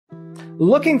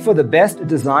Looking for the best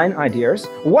design ideas?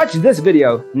 Watch this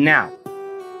video now.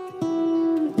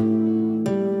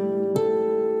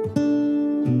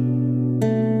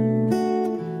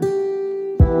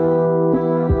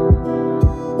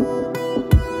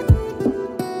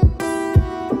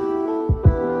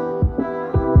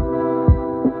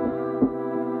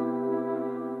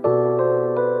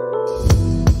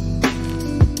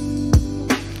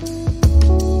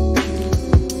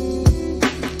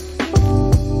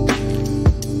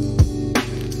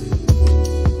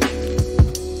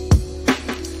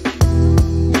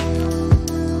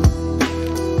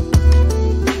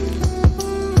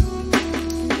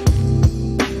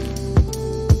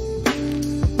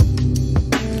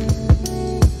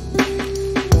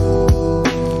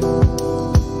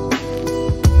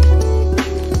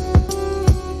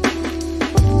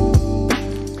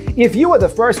 If you are the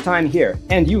first time here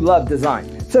and you love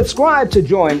design, subscribe to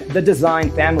join the design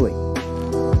family.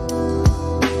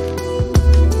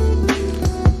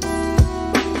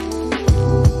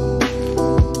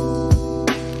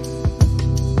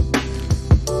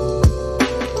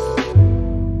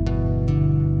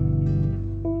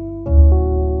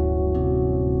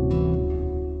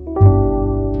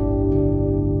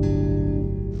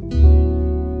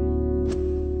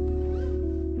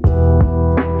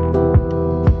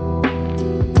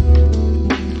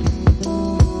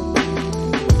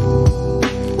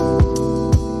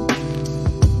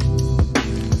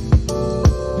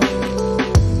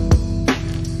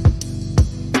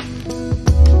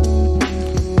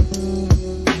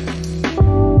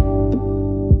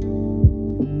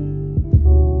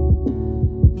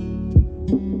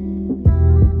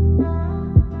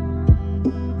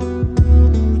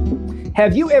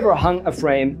 Have you ever hung a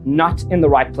frame not in the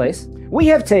right place? We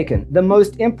have taken the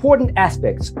most important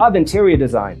aspects of interior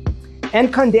design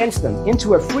and condensed them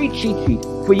into a free cheat sheet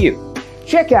for you.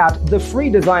 Check out the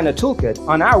free designer toolkit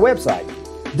on our website,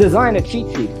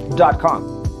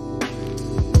 designercheatsheet.com.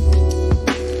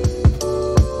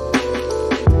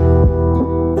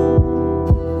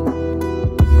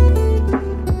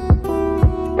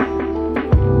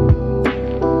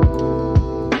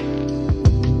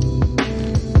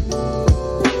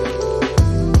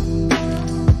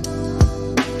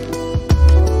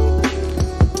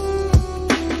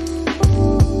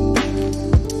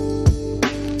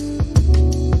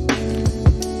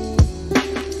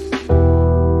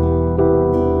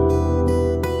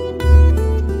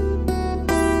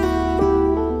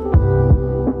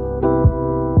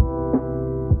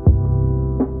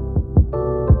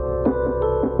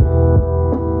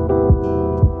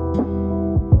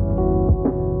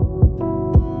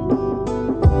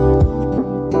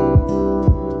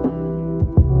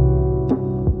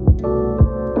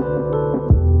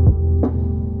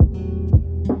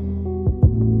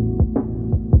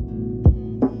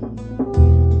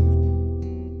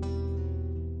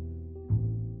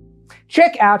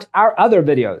 Check out our other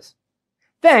videos.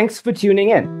 Thanks for tuning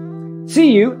in.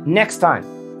 See you next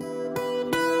time.